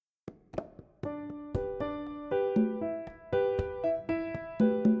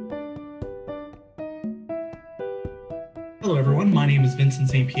Hello, everyone. My name is Vincent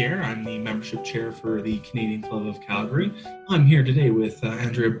St. Pierre. I'm the membership chair for the Canadian Club of Calgary. I'm here today with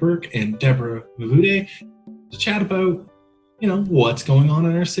Andrea Burke and Deborah Mavude to chat about, what's going on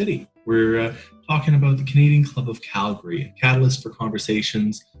in our city. We're talking about the Canadian Club of Calgary, a catalyst for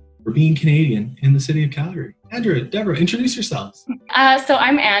conversations for being Canadian in the city of Calgary. Andrea, Deborah, introduce yourselves. So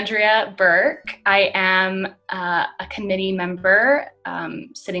I'm Andrea Burke. I am a committee member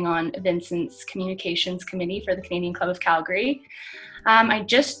sitting on Vincent's communications committee for the Canadian Club of Calgary. I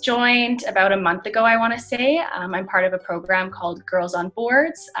just joined about a month ago, I want to say. I'm part of a program called Girls on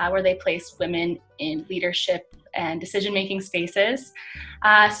Boards, where they place women in leadership and decision-making spaces.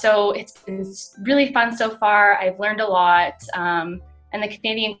 So it's been really fun so far. I've learned a lot. And the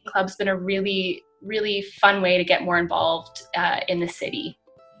Canadian Club's been a really, really fun way to get more involved in the city.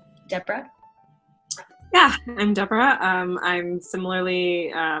 Deborah? Yeah, I'm Deborah. I'm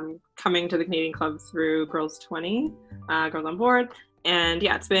similarly coming to the Canadian Club through Girls 20, Girls on Board. And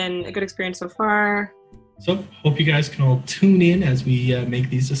yeah, it's been a good experience so far. So hope you guys can all tune in as we make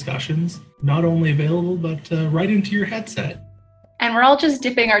these discussions, not only available, but right into your headset. And we're all just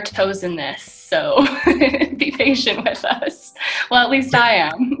dipping our toes in this, so be patient with us. Well, at least I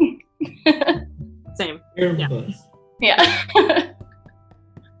am. Same. Bear with us. Yeah.